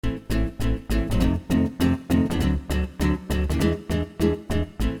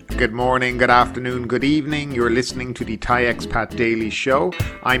good morning, good afternoon, good evening. You're listening to the Thai Expat Daily Show.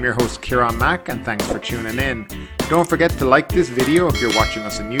 I'm your host Kieran Mack and thanks for tuning in. Don't forget to like this video if you're watching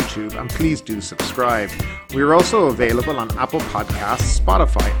us on YouTube and please do subscribe. We're also available on Apple Podcasts,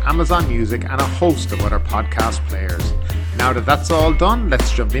 Spotify, Amazon Music and a host of other podcast players. Now that that's all done,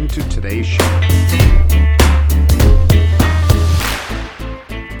 let's jump into today's show.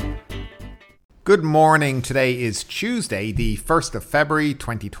 Good morning. Today is Tuesday, the 1st of February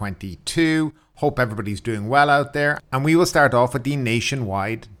 2022. Hope everybody's doing well out there. And we will start off with the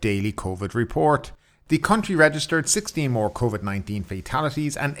nationwide daily COVID report. The country registered 16 more COVID-19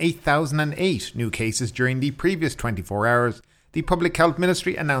 fatalities and 8,008 new cases during the previous 24 hours, the Public Health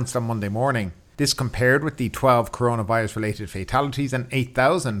Ministry announced on Monday morning. This compared with the 12 coronavirus-related fatalities and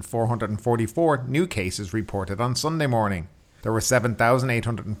 8,444 new cases reported on Sunday morning. There were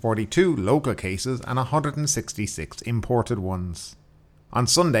 7,842 local cases and 166 imported ones. On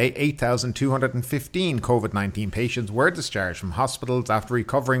Sunday, 8,215 COVID-19 patients were discharged from hospitals after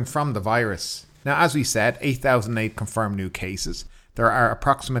recovering from the virus. Now, as we said, 8,008 confirmed new cases. There are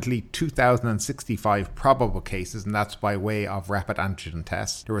approximately 2,065 probable cases, and that's by way of rapid antigen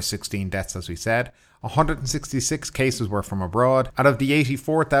tests. There were 16 deaths, as we said. 166 cases were from abroad. Out of the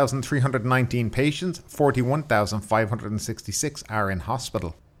 84,319 patients, 41,566 are in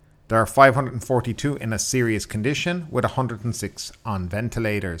hospital. There are 542 in a serious condition, with 106 on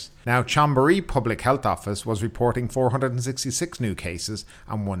ventilators. Now, Chonburi Public Health Office was reporting 466 new cases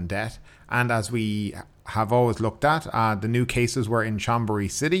and 1 death. And as we have always looked at, the new cases were in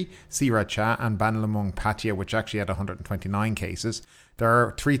Chonburi City, Sriracha and Ban Lamung Pattaya, which actually had 129 cases. There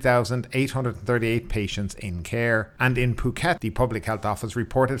are 3,838 patients in care. And in Phuket, the Public Health Office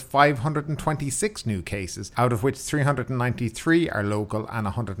reported 526 new cases, out of which 393 are local and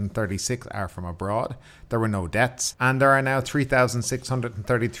 136 are from abroad. There were no deaths, and there are now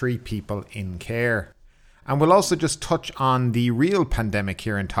 3,633 people in care. And we'll also just touch on the real pandemic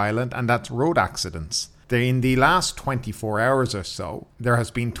here in Thailand, and that's road accidents. In the last 24 hours or so, there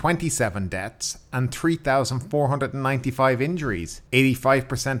has been 27 deaths and 3,495 injuries.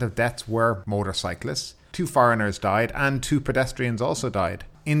 85% of deaths were motorcyclists, 2 foreigners died and 2 pedestrians also died.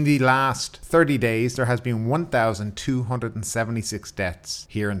 In the last 30 days, there has been 1,276 deaths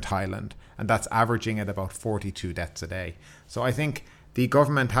here in Thailand, and that's averaging at about 42 deaths a day. So I think the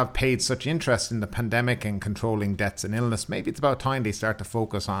government have paid such interest in the pandemic and controlling deaths and illness. Maybe it's about time they start to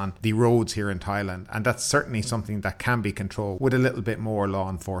focus on the roads here in Thailand. And that's certainly something that can be controlled with a little bit more law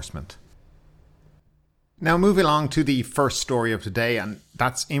enforcement. Now moving along to the first story of today, and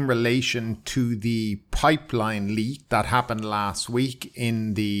that's in relation to the pipeline leak that happened last week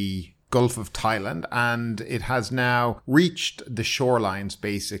in the Gulf of Thailand, and it has now reached the shorelines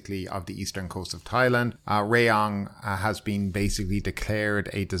basically of the eastern coast of Thailand. Rayong has been basically declared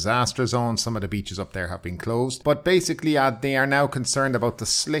a disaster zone. Some of the beaches up there have been closed, but basically they are now concerned about the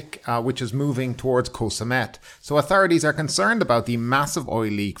slick which is moving towards Koh Samet. So authorities are concerned about the massive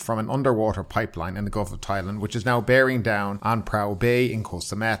oil leak from an underwater pipeline in the Gulf of Thailand, which is now bearing down on Prao Bay in Koh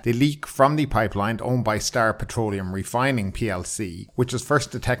Samet. The leak from the pipeline owned by Star Petroleum Refining PLC, which was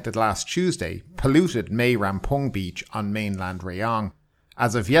first detected last Tuesday, polluted Mae Rampong Beach on mainland Rayong.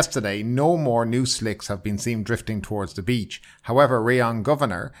 As of yesterday, no more new slicks have been seen drifting towards the beach. However, Rayong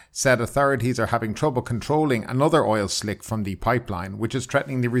governor said authorities are having trouble controlling another oil slick from the pipeline, which is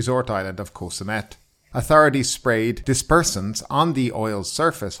threatening the resort island of Koh Samet. Authorities sprayed dispersants on the oil's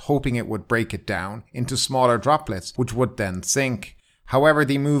surface, hoping it would break it down into smaller droplets, which would then sink. However,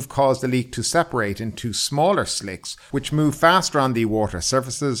 the move caused the leak to separate into smaller slicks, which move faster on the water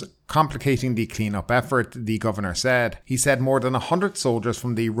surfaces, complicating the cleanup effort, the governor said. He said more than 100 soldiers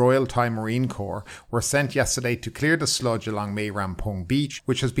from the Royal Thai Marine Corps were sent yesterday to clear the sludge along Mae Rampong Beach,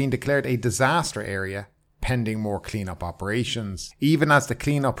 which has been declared a disaster area, pending more cleanup operations. Even as the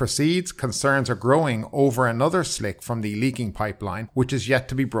cleanup proceeds, concerns are growing over another slick from the leaking pipeline, which is yet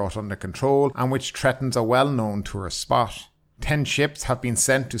to be brought under control and which threatens a well-known tourist spot. 10 ships have been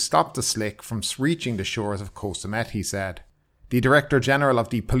sent to stop the slick from reaching the shores of Koh Samet, he said. The Director General of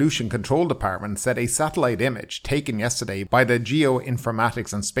the Pollution Control Department said a satellite image taken yesterday by the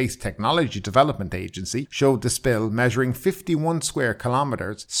Geoinformatics and Space Technology Development Agency showed the spill measuring 51 square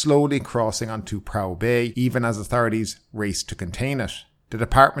kilometres slowly crossing onto Prao Bay, even as authorities raced to contain it. The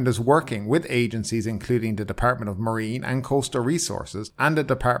department is working with agencies including the Department of Marine and Coastal Resources and the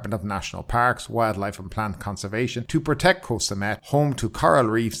Department of National Parks, Wildlife and Plant Conservation to protect Koh Samet, home to coral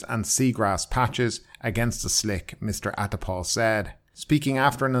reefs and seagrass patches, against the slick, Mr. Attapal said. Speaking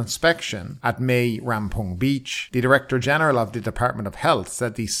after an inspection at Mae Rampong Beach, the Director General of the Department of Health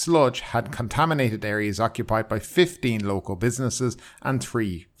said the sludge had contaminated areas occupied by 15 local businesses and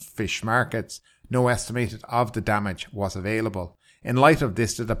 3 fish markets. No estimate of the damage was available. In light of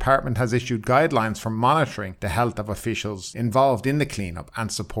this, the department has issued guidelines for monitoring the health of officials involved in the cleanup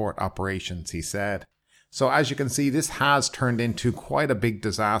and support operations, he said. So as you can see, this has turned into quite a big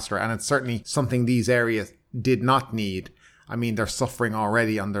disaster, and it's certainly something these areas did not need. I mean, they're suffering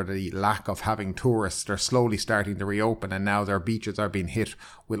already under the lack of having tourists. They're slowly starting to reopen, and now their beaches are being hit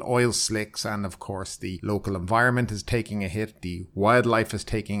with oil slicks, and of course the local environment is taking a hit, the wildlife is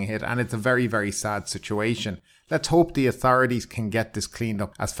taking a hit, and it's a very, very sad situation. Let's hope the authorities can get this cleaned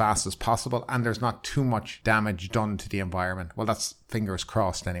up as fast as possible and there's not too much damage done to the environment. Well, that's fingers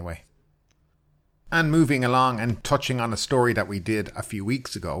crossed anyway. And moving along and touching on a story that we did a few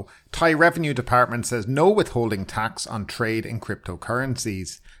weeks ago, Thai Revenue Department says no withholding tax on trade in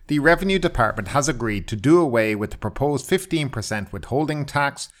cryptocurrencies. The Revenue Department has agreed to do away with the proposed 15% withholding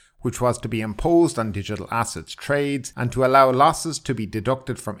tax, which was to be imposed on digital assets trades, and to allow losses to be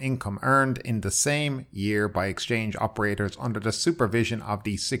deducted from income earned in the same year by exchange operators under the supervision of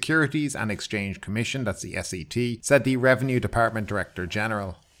the Securities and Exchange Commission, that's the SEC, said the Revenue Department Director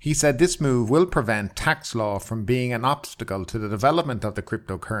General. He said this move will prevent tax law from being an obstacle to the development of the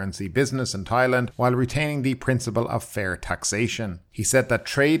cryptocurrency business in Thailand while retaining the principle of fair taxation. He said that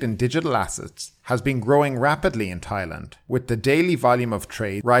trade in digital assets has been growing rapidly in Thailand, with the daily volume of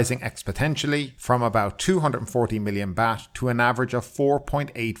trade rising exponentially from about 240 million baht to an average of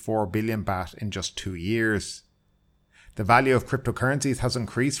 4.84 billion baht in just 2 years. The value of cryptocurrencies has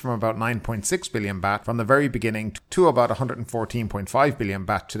increased from about 9.6 billion baht from the very beginning to about 114.5 billion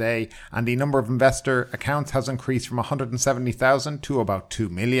baht today, and the number of investor accounts has increased from 170,000 to about 2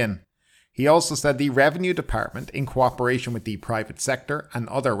 million. He also said the Revenue Department, in cooperation with the private sector and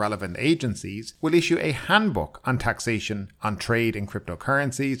other relevant agencies, will issue a handbook on taxation on trade in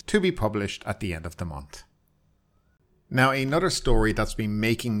cryptocurrencies to be published at the end of the month. Now, another story that's been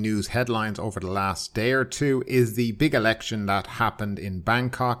making news headlines over the last day or two is the big election that happened in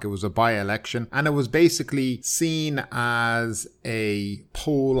Bangkok. It was a by-election, and it was basically seen as a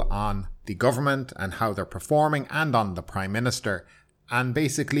poll on the government and how they're performing and on the Prime Minister. And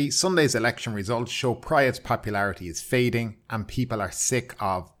basically, Sunday's election results show Prayut's popularity is fading and people are sick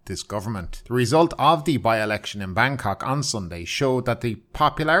of this government. The result of the by-election in Bangkok on Sunday showed that the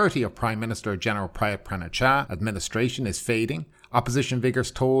popularity of Prime Minister General Prayut Chan-o-cha administration is fading. Opposition figures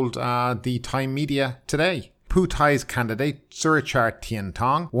told the Thai media today. Pheu Thai's candidate, Surachart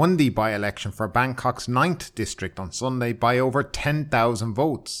Thientong, won the by-election for Bangkok's 9th district on Sunday by over 10,000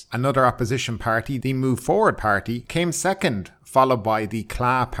 votes. Another opposition party, the Move Forward Party, came second, followed by the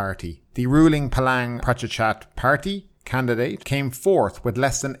Kla Party. The ruling Palang Prachachat Party candidate came fourth with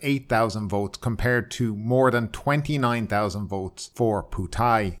less than 8,000 votes compared to more than 29,000 votes for Pheu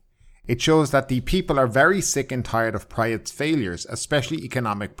Thai. It shows that the people are very sick and tired of Prayut's failures, especially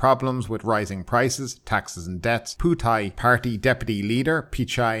economic problems with rising prices, taxes and debts. Pheu Thai Party Deputy Leader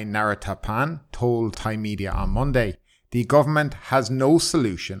Pichai Narathapan told Thai media on Monday, the government has no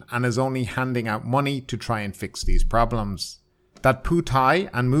solution and is only handing out money to try and fix these problems. That Pheu Thai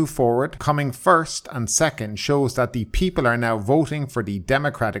and Move Forward coming first and second shows that the people are now voting for the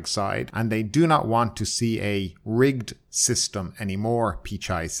Democratic side and they do not want to see a rigged system anymore,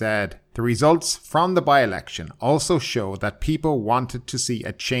 Pichai said. The results from the by-election also show that people wanted to see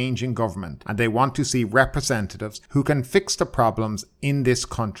a change in government and they want to see representatives who can fix the problems in this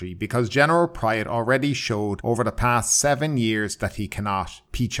country because General Prayut already showed over the past 7 years that he cannot,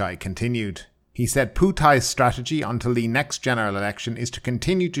 Pichai continued. He said Pheu Thai's strategy until the next general election is to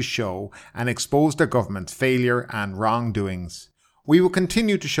continue to show and expose their government's failure and wrongdoings. We will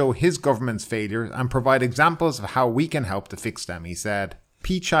continue to show his government's failures and provide examples of how we can help to fix them, he said.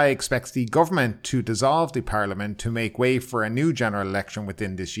 Pichai expects the government to dissolve the parliament to make way for a new general election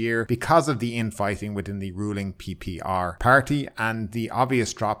within this year because of the infighting within the ruling PPR party and the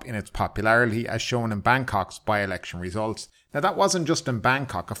obvious drop in its popularity as shown in Bangkok's by-election results. Now, that wasn't just in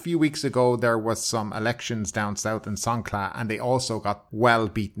Bangkok. A few weeks ago, there was some elections down south in Songkhla, and they also got well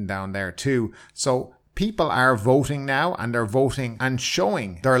beaten down there too. So people are voting now, and they're voting and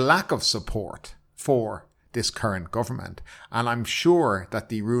showing their lack of support for this current government. And I'm sure that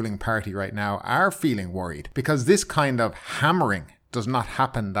the ruling party right now are feeling worried because this kind of hammering does not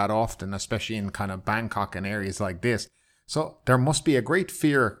happen that often, especially in kind of Bangkok and areas like this. So there must be a great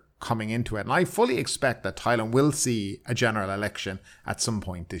fear coming into it. And I fully expect that Thailand will see a general election at some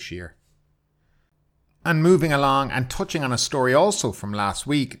point this year. And moving along and touching on a story also from last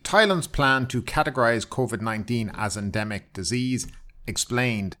week, Thailand's plan to categorize COVID-19 as endemic disease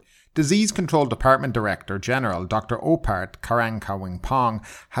explained. Disease Control Department Director General Dr. Opart Karangkawingpong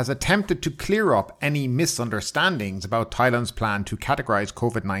has attempted to clear up any misunderstandings about Thailand's plan to categorize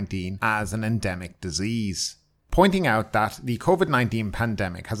COVID-19 as an endemic disease, pointing out that the COVID-19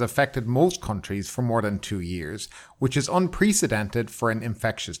 pandemic has affected most countries for more than 2 years, which is unprecedented for an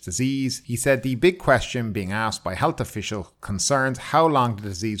infectious disease. He said the big question being asked by health officials concerns how long the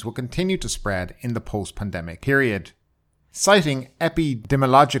disease will continue to spread in the post-pandemic period. Citing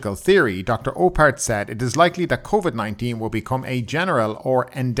epidemiological theory, Dr. Opart said it is likely that COVID-19 will become a general or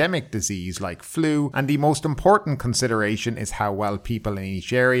endemic disease like flu, and the most important consideration is how well people in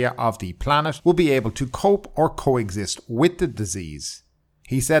each area of the planet will be able to cope or coexist with the disease.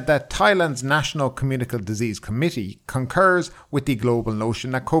 He said that Thailand's National Communicable Disease Committee concurs with the global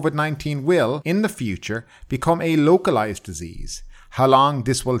notion that COVID-19 will, in the future, become a localized disease. How long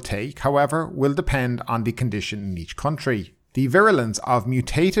this will take, however, will depend on the condition in each country. The virulence of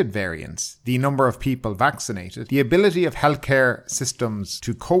mutated variants, the number of people vaccinated, the ability of healthcare systems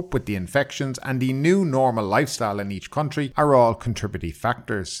to cope with the infections, and the new normal lifestyle in each country are all contributing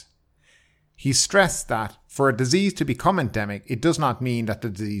factors. He stressed that for a disease to become endemic, it does not mean that the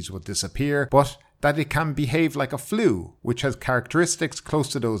disease will disappear, but that it can behave like a flu, which has characteristics close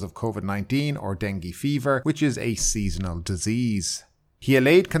to those of COVID-19 or dengue fever, which is a seasonal disease. He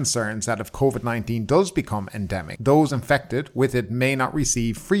allayed concerns that if COVID-19 does become endemic, those infected with it may not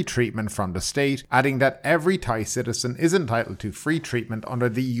receive free treatment from the state, adding that every Thai citizen is entitled to free treatment under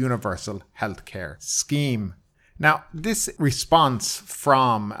the Universal Healthcare Scheme. Now, this response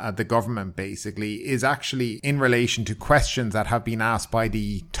from the government basically is actually in relation to questions that have been asked by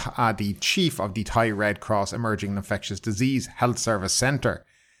the chief of the Thai Red Cross Emerging Infectious Disease Health Service Centre.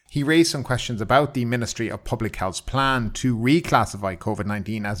 He raised some questions about the Ministry of Public Health's plan to reclassify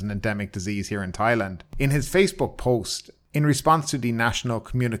COVID-19 as an endemic disease here in Thailand. In his Facebook post, in response to the National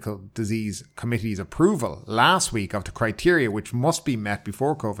Communicable Disease Committee's approval last week of the criteria which must be met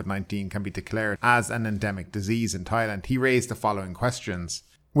before COVID-19 can be declared as an endemic disease in Thailand, he raised the following questions.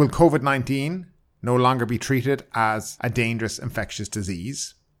 Will COVID-19 no longer be treated as a dangerous infectious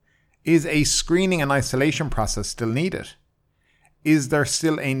disease? Is a screening and isolation process still needed? Is there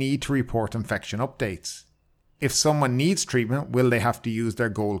still a need to report infection updates? If someone needs treatment, will they have to use their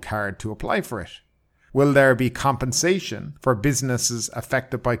gold card to apply for it? Will there be compensation for businesses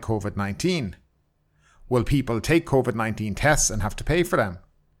affected by COVID-19? Will people take COVID-19 tests and have to pay for them?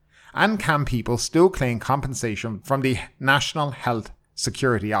 And can people still claim compensation from the National Health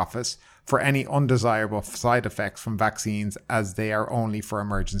Security Office for any undesirable side effects from vaccines as they are only for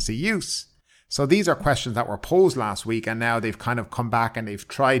emergency use? So these are questions that were posed last week, and now they've kind of come back and they've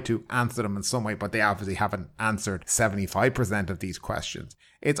tried to answer them in some way, but they obviously haven't answered 75% of these questions.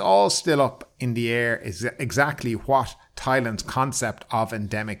 It's all still up in the air is exactly what Thailand's concept of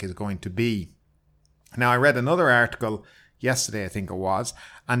endemic is going to be. Now, I read another article yesterday, I think it was,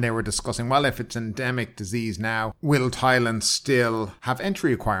 and they were discussing, well, if it's endemic disease now, will Thailand still have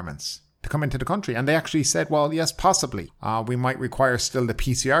entry requirements to come into the country? And they actually said, well, yes, possibly. We might require still the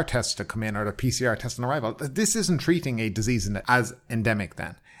PCR test to come in or the PCR test on arrival. This isn't treating a disease as endemic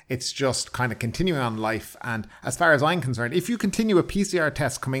then. It's just kind of continuing on life. And as far as I'm concerned, if you continue a PCR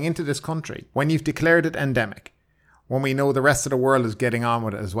test coming into this country, when you've declared it endemic, when we know the rest of the world is getting on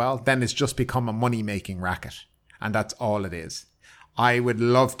with it as well, then it's just become a money-making racket. And that's all it is. I would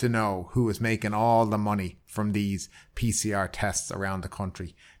love to know who is making all the money from these PCR tests around the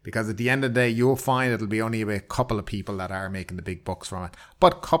country. Because at the end of the day, you'll find it'll be only a couple of people that are making the big bucks from it.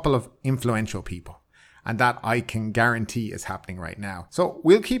 But a couple of influential people. And that I can guarantee is happening right now. So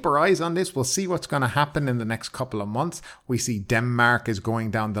we'll keep our eyes on this. We'll see what's going to happen in the next couple of months. We see Denmark is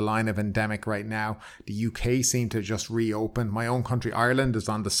going down the line of endemic right now. The UK seem to just reopen. My own country, Ireland, is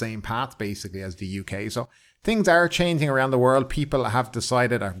on the same path basically as the UK. So things are changing around the world. People have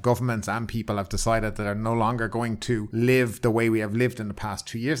decided, or governments and people have decided that are no longer going to live the way we have lived in the past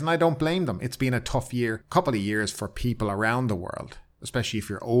 2 years. And I don't blame them. It's been a tough couple of years for people around the world, especially if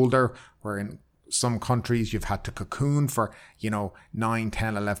you're older. We're in some countries you've had to cocoon for, 9,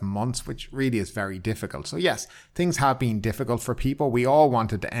 10, 11 months, which really is very difficult. So yes, things have been difficult for people. We all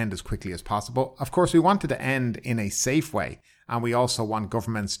wanted to end as quickly as possible. Of course, we wanted to end in a safe way. And we also want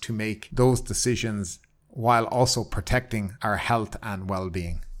governments to make those decisions while also protecting our health and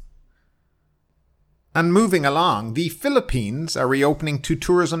well-being. And moving along, the Philippines are reopening to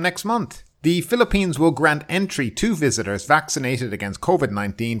tourism next month. The Philippines will grant entry to visitors vaccinated against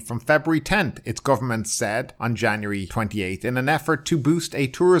COVID-19 from February 10th, its government said on January 28th, in an effort to boost a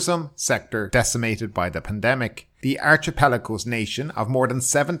tourism sector decimated by the pandemic. The archipelago's nation of more than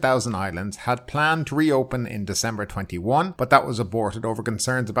 7,000 islands had planned to reopen in December 21, but that was aborted over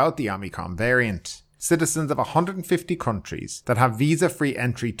concerns about the Omicron variant. Citizens of 150 countries that have visa-free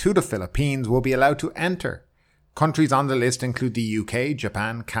entry to the Philippines will be allowed to enter. Countries on the list include the UK,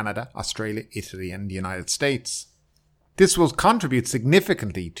 Japan, Canada, Australia, Italy, and the United States. This will contribute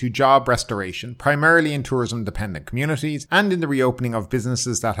significantly to job restoration, primarily in tourism-dependent communities, and in the reopening of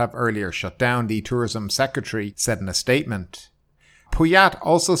businesses that have earlier shut down, the Tourism Secretary said in a statement. Puyat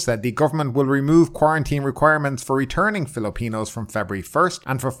also said the government will remove quarantine requirements for returning Filipinos from February 1st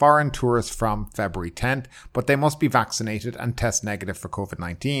and for foreign tourists from February 10th, but they must be vaccinated and test negative for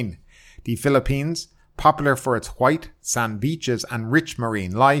COVID-19. The Philippines, popular for its white sand beaches and rich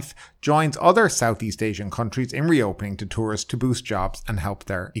marine life, joins other Southeast Asian countries in reopening to tourists to boost jobs and help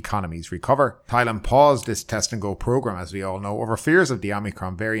their economies recover. Thailand paused this test and go program, as we all know, over fears of the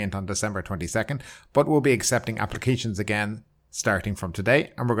Omicron variant on December 22nd, but will be accepting applications again starting from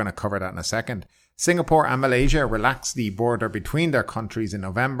today, and we're going to cover that in a second. Singapore and Malaysia relaxed the border between their countries in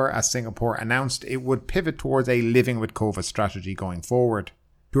November as Singapore announced it would pivot towards a living with COVID strategy going forward.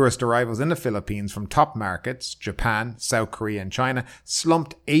 Tourist arrivals in the Philippines from top markets, Japan, South Korea and China,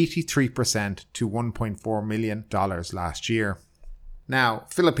 slumped 83% to $1.4 million last year. Now,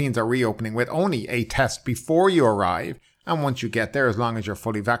 Philippines are reopening with only a test before you arrive, and once you get there, as long as you're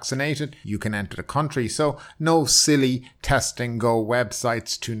fully vaccinated, you can enter the country. So no silly test and go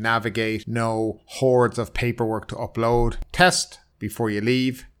websites to navigate, no hordes of paperwork to upload. Test before you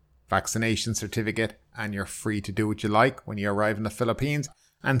leave, vaccination certificate, and you're free to do what you like when you arrive in the Philippines.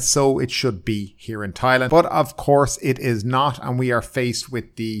 And so it should be here in Thailand. But of course it is not, and we are faced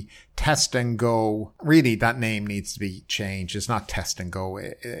with the test and go. Really, that name needs to be changed. It's not test and go.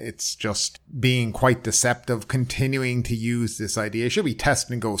 It's just being quite deceptive, continuing to use this idea. It should be test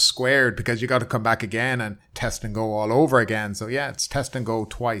and go squared, because you got to come back again and test and go all over again. So yeah, it's test and go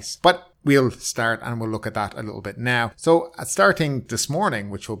twice. But we'll start and we'll look at that a little bit now. So starting this morning,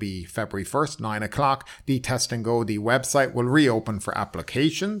 which will be February 1st, 9 o'clock, the Test and Go, the website will reopen for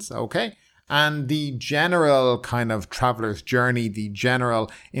applications. Okay. And the general kind of traveler's journey, the general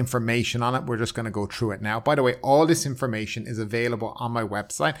information on it, we're just going to go through it now. By the way, all this information is available on my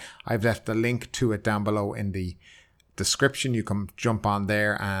website. I've left the link to it down below in the description. You can jump on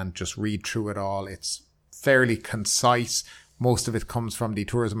there and just read through it all. It's fairly concise. Most of it comes from the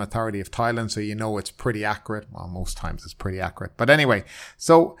Tourism Authority of Thailand, so you know it's pretty accurate. Well, most times it's pretty accurate. But anyway,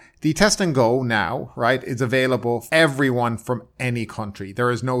 so the Test and Go now, right, is available for everyone from any country.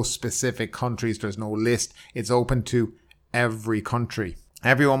 There is no specific countries. There's no list. It's open to every country.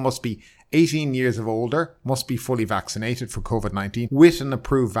 Everyone must be 18 years of older, must be fully vaccinated for COVID-19 with an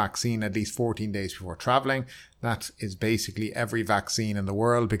approved vaccine at least 14 days before traveling. That is basically every vaccine in the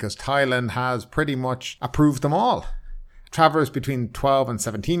world, because Thailand has pretty much approved them all. Travellers between 12 and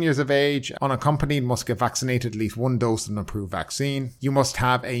 17 years of age, unaccompanied, must get vaccinated at least one dose of an approved vaccine. You must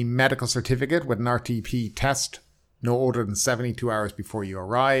have a medical certificate with an RT-PCR test no older than 72 hours before you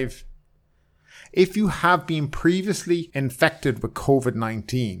arrive. If you have been previously infected with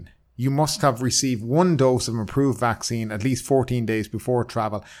COVID-19, you must have received one dose of an approved vaccine at least 14 days before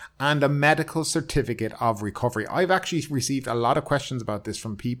travel and a medical certificate of recovery. I've actually received a lot of questions about this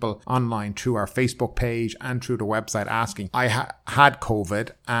from people online through our Facebook page and through the website asking, I had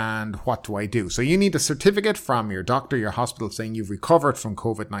COVID and what do I do? So you need a certificate from your doctor, your hospital, saying you've recovered from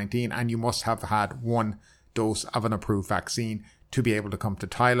COVID-19 and you must have had one dose of an approved vaccine to be able to come to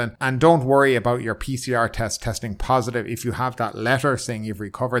Thailand. And don't worry about your PCR test testing positive. If you have that letter saying you've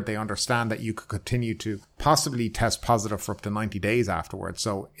recovered, they understand that you could continue to possibly test positive for up to 90 days afterwards.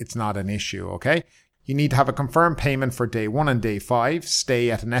 So it's not an issue, okay? You need to have a confirmed payment for day 1 and day 5, stay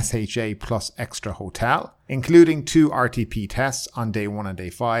at an SHA plus extra hotel, including 2 RT-PCR tests on day 1 and day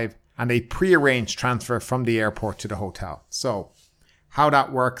 5, and a pre-arranged transfer from the airport to the hotel. So how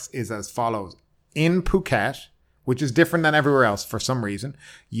that works is as follows. In Phuket, which is different than everywhere else for some reason,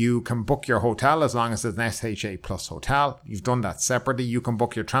 you can book your hotel as long as it's an SHA plus hotel. You've done that separately. You can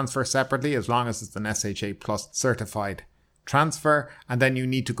book your transfer separately as long as it's an SHA plus certified transfer. And then you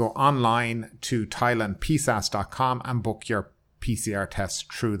need to go online to thailandpsas.com and book your PCR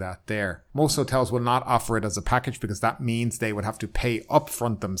test through that there. Most hotels will not offer it as a package because that means they would have to pay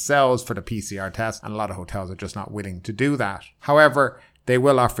upfront themselves for the PCR test, and a lot of hotels are just not willing to do that. However, they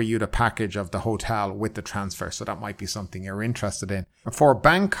will offer you the package of the hotel with the transfer, so that might be something you're interested in. For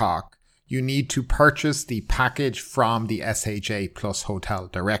Bangkok, you need to purchase the package from the SHA Plus hotel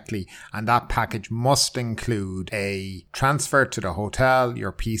directly, and that package must include a transfer to the hotel,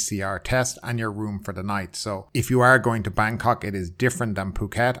 your PCR test, and your room for the night. So if you are going to Bangkok, it is different than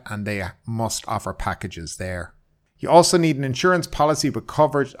Phuket, and they must offer packages there. You also need an insurance policy with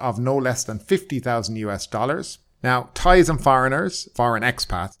coverage of no less than $50,000. Now, Thais and foreigners, foreign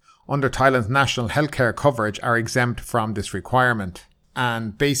expats, under Thailand's national healthcare coverage are exempt from this requirement.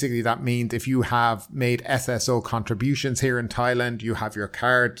 And basically that means if you have made SSO contributions here in Thailand, you have your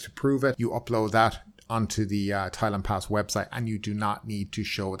card to prove it, you upload that onto the Thailand Pass website, and you do not need to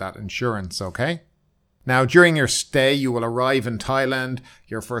show that insurance, okay? Now, during your stay, you will arrive in Thailand.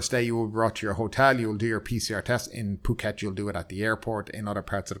 Your first day, you will be brought to your hotel. You will do your PCR test. In Phuket, you'll do it at the airport. In other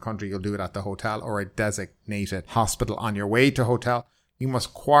parts of the country, you'll do it at the hotel or a designated hospital on your way to hotel. You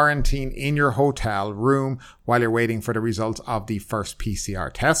must quarantine in your hotel room while you're waiting for the results of the first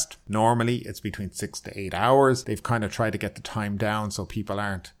PCR test. Normally, it's between 6 to 8 hours. They've kind of tried to get the time down so people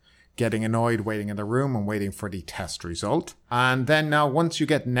aren't getting annoyed waiting in the room and waiting for the test result. And then now, once you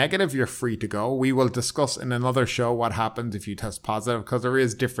get negative, you're free to go. We will discuss in another show what happens if you test positive, because there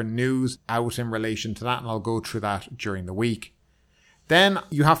is different news out in relation to that, and I'll go through that during the week. Then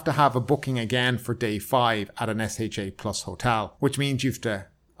you have to have a booking again for day 5 at an SHA Plus hotel, which means you have to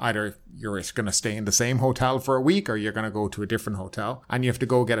either you're going to stay in the same hotel for a week or you're going to go to a different hotel, and you have to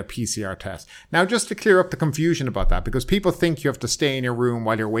go get a PCR test. Now, just to clear up the confusion about that, because people think you have to stay in your room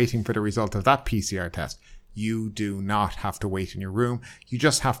while you're waiting for the result of that PCR test. You do not have to wait in your room. You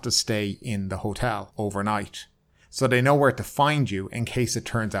just have to stay in the hotel overnight, so they know where to find you in case it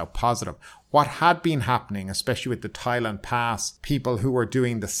turns out positive. What had been happening, especially with the Thailand Pass, people who were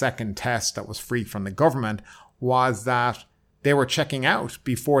doing the second test that was free from the government, was that they were checking out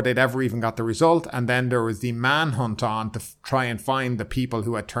before they'd ever even got the result. And then there was the manhunt on to try and find the people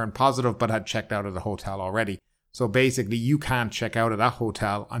who had turned positive but had checked out of the hotel already. So basically, you can't check out of that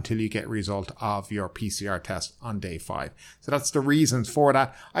hotel until you get result of your PCR test on day 5. So that's the reasons for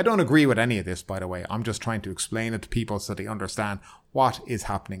that. I don't agree with any of this, by the way. I'm just trying to explain it to people so they understand what is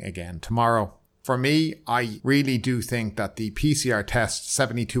happening again tomorrow. For me, I really do think that the PCR test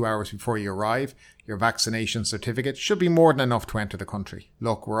 72 hours before you arrive, your vaccination certificate, should be more than enough to enter the country.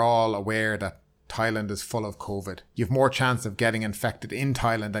 Look, we're all aware that Thailand is full of COVID. You have more chance of getting infected in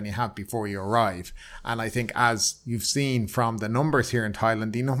Thailand than you have before you arrive. And I think, as you've seen from the numbers here in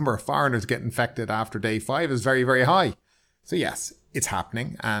Thailand, the number of foreigners get infected after day 5 is very, very high. So yes, it's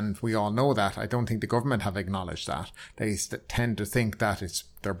happening, and we all know that. I don't think the government have acknowledged that. They tend to think that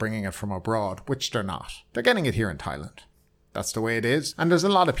they're bringing it from abroad, which they're not. They're getting it here in Thailand. That's the way it is. And there's a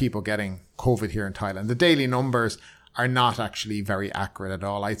lot of people getting COVID here in Thailand. The daily numbers are not actually very accurate at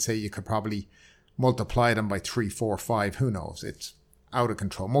all. I'd say you could probably multiply them by 3, 4, 5. Who knows? It's out of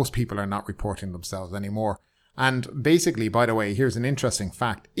control. Most people are not reporting themselves anymore. And basically, by the way, here's an interesting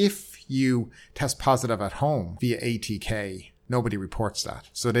fact. If you test positive at home via ATK, nobody reports that.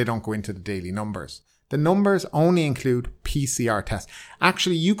 So they don't go into the daily numbers. The numbers only include PCR tests.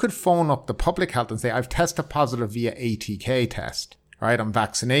 Actually, you could phone up the public health and say, I've tested positive via ATK test. Right? I'm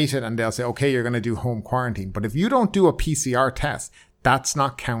vaccinated. And they'll say, okay, you're going to do home quarantine. But if you don't do a PCR test, that's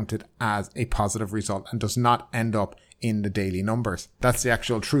not counted as a positive result and does not end up in the daily numbers. That's the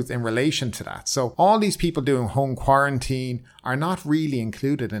actual truth in relation to that. So all these people doing home quarantine are not really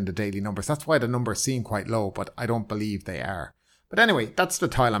included in the daily numbers. That's why the numbers seem quite low, but I don't believe they are. But anyway, that's the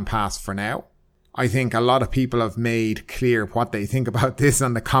Thailand Pass for now. I think a lot of people have made clear what they think about this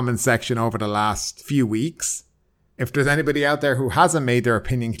on the comment section over the last few weeks. If there's anybody out there who hasn't made their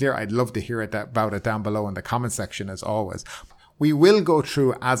opinion clear, I'd love to hear about it down below in the comment section as always. We will go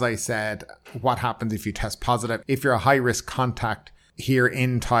through, as I said, what happens if you test positive. If you're a high-risk contact here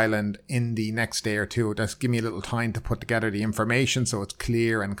in Thailand in the next day or two, just give me a little time to put together the information so it's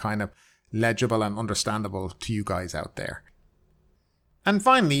clear and kind of legible and understandable to you guys out there. And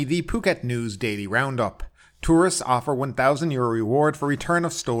finally, the Phuket News Daily Roundup. Tourists offer €1,000 reward for return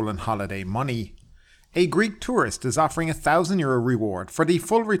of stolen holiday money. A Greek tourist is offering €1,000 reward for the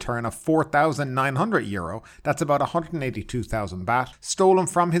full return of €4,900, that's about 182,000 baht, stolen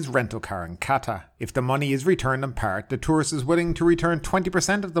from his rental car in Kata. If the money is returned in part, the tourist is willing to return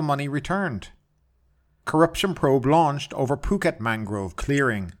 20% of the money returned. Corruption probe launched over Phuket mangrove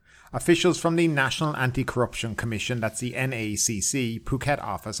clearing. Officials from the National Anti-Corruption Commission, that's the NACC, Phuket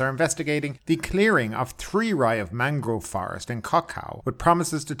office, are investigating the clearing of 3 rai of mangrove forest in Koh Khao, with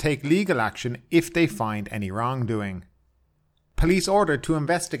promises to take legal action if they find any wrongdoing. Police ordered to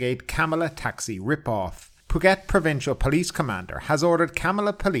investigate Kamala taxi rip-off. Phuket Provincial Police Commander has ordered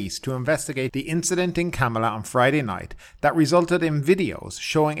Kamala Police to investigate the incident in Kamala on Friday night that resulted in videos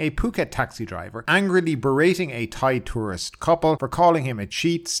showing a Phuket taxi driver angrily berating a Thai tourist couple for calling him a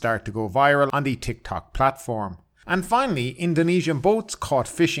cheat start to go viral on the TikTok platform. And finally, Indonesian boats caught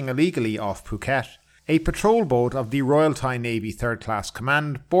fishing illegally off Phuket. A patrol boat of the Royal Thai Navy 3rd Class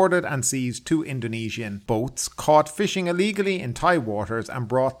Command boarded and seized 2 Indonesian boats caught fishing illegally in Thai waters and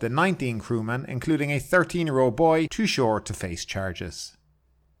brought the 19 crewmen, including a 13-year-old boy, to shore to face charges.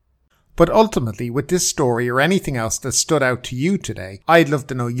 But ultimately, with this story or anything else that stood out to you today, I'd love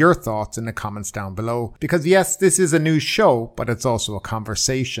to know your thoughts in the comments down below. Because yes, this is a news show, but it's also a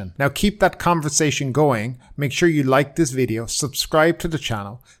conversation. Now keep that conversation going, make sure you like this video, subscribe to the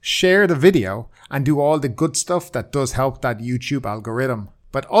channel, share the video, and do all the good stuff that does help that YouTube algorithm.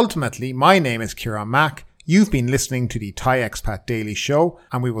 But ultimately, my name is Kieran Mack, you've been listening to the Thai Expat Daily Show,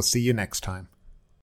 and we will see you next time.